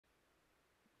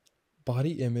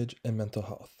Body Image and Mental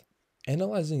Health,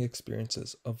 Analyzing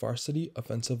Experiences of Varsity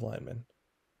Offensive Linemen.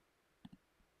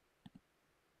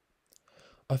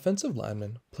 Offensive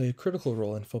linemen play a critical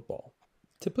role in football,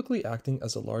 typically acting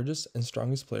as the largest and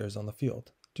strongest players on the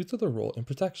field due to their role in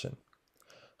protection.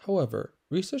 However,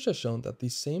 research has shown that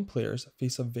these same players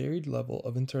face a varied level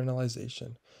of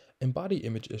internalization and body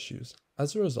image issues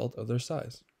as a result of their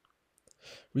size.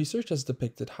 Research has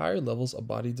depicted higher levels of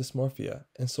body dysmorphia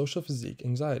and social physique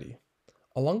anxiety,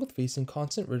 along with facing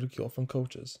constant ridicule from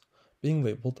coaches, being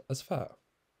labeled as fat.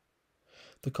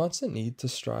 The constant need to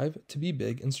strive to be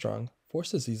big and strong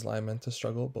forces these linemen to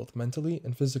struggle both mentally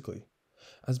and physically,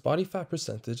 as body fat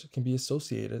percentage can be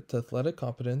associated to athletic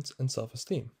competence and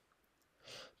self-esteem.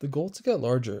 The goal to get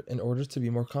larger in order to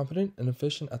be more competent and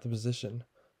efficient at the position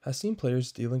has seen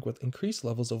players dealing with increased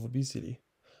levels of obesity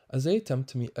as they attempt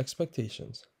to meet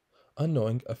expectations,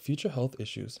 unknowing of future health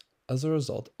issues as a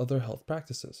result of their health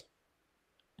practices.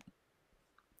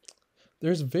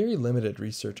 There is very limited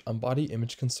research on body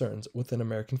image concerns within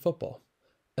American football,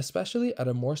 especially at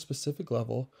a more specific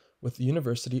level with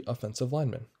university offensive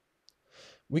linemen.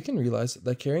 We can realize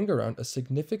that carrying around a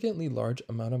significantly large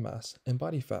amount of mass and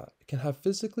body fat can have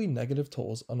physically negative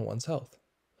tolls on one's health.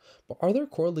 But are there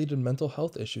correlated mental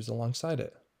health issues alongside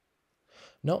it?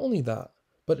 Not only that,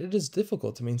 but it is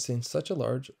difficult to maintain such a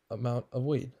large amount of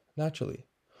weight naturally.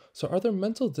 So are there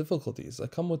mental difficulties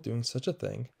that come with doing such a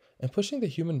thing and pushing the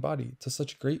human body to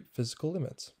such great physical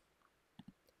limits?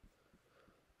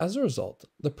 As a result,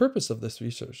 the purpose of this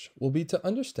research will be to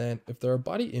understand if there are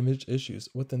body image issues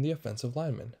within the offensive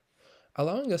lineman,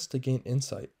 allowing us to gain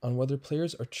insight on whether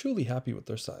players are truly happy with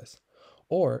their size,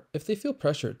 or if they feel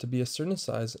pressured to be a certain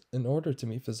size in order to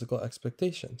meet physical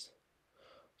expectations.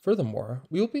 Furthermore,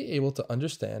 we will be able to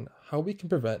understand how we can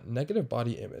prevent negative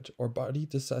body image or body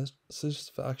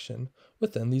dissatisfaction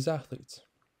within these athletes.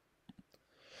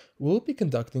 We will be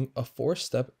conducting a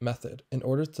 4-step method in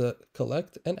order to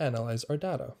collect and analyze our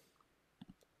data.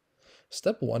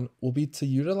 Step 1 will be to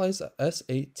utilize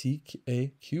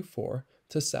SATAQ4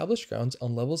 to establish grounds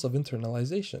on levels of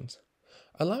internalizations,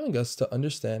 allowing us to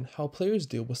understand how players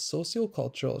deal with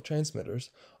sociocultural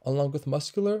transmitters along with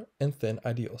muscular and thin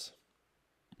ideals.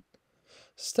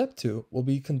 Step 2 will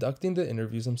be conducting the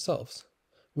interviews themselves.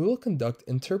 We will conduct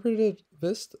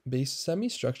interpretivist-based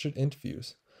semi-structured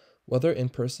interviews, whether in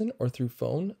person or through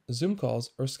phone, Zoom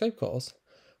calls, or Skype calls,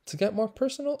 to get more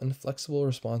personal and flexible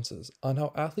responses on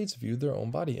how athletes view their own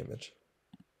body image.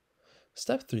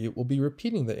 Step 3 will be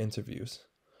repeating the interviews.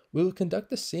 We will conduct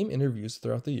the same interviews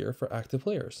throughout the year for active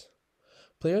players.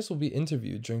 Players will be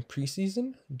interviewed during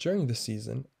preseason, during the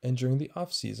season, and during the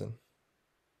off-season.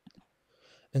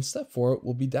 And step 4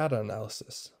 will be data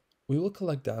analysis. We will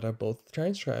collect data both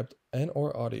transcribed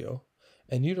and/or audio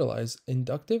and utilize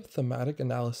inductive thematic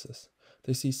analysis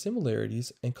to see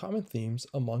similarities and common themes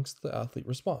amongst the athlete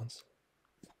response.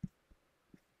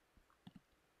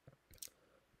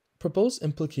 Proposed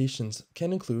implications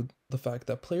can include the fact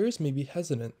that players may be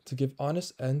hesitant to give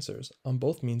honest answers on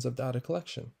both means of data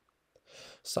collection.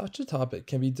 Such a topic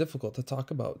can be difficult to talk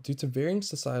about due to varying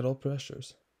societal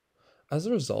pressures. As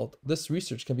a result, this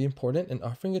research can be important in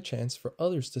offering a chance for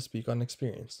others to speak on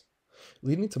experience,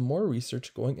 leading to more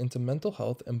research going into mental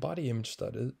health and body image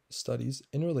studies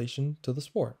in relation to the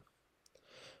sport.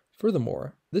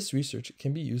 Furthermore, this research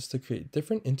can be used to create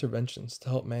different interventions to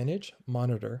help manage,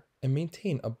 monitor, and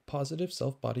maintain a positive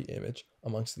self-body image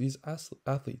amongst these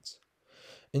athletes,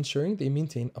 ensuring they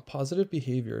maintain a positive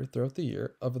behavior throughout the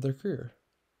year of their career.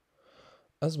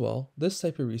 As well, this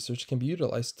type of research can be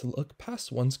utilized to look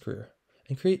past one's career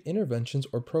and create interventions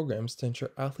or programs to ensure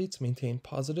athletes maintain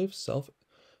positive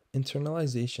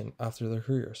self-internalization after their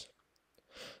careers.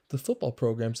 The football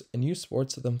programs and youth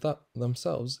sports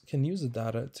themselves can use the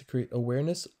data to create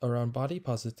awareness around body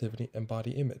positivity and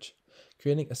body image,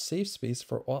 creating a safe space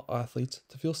for all athletes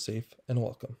to feel safe and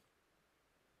welcome.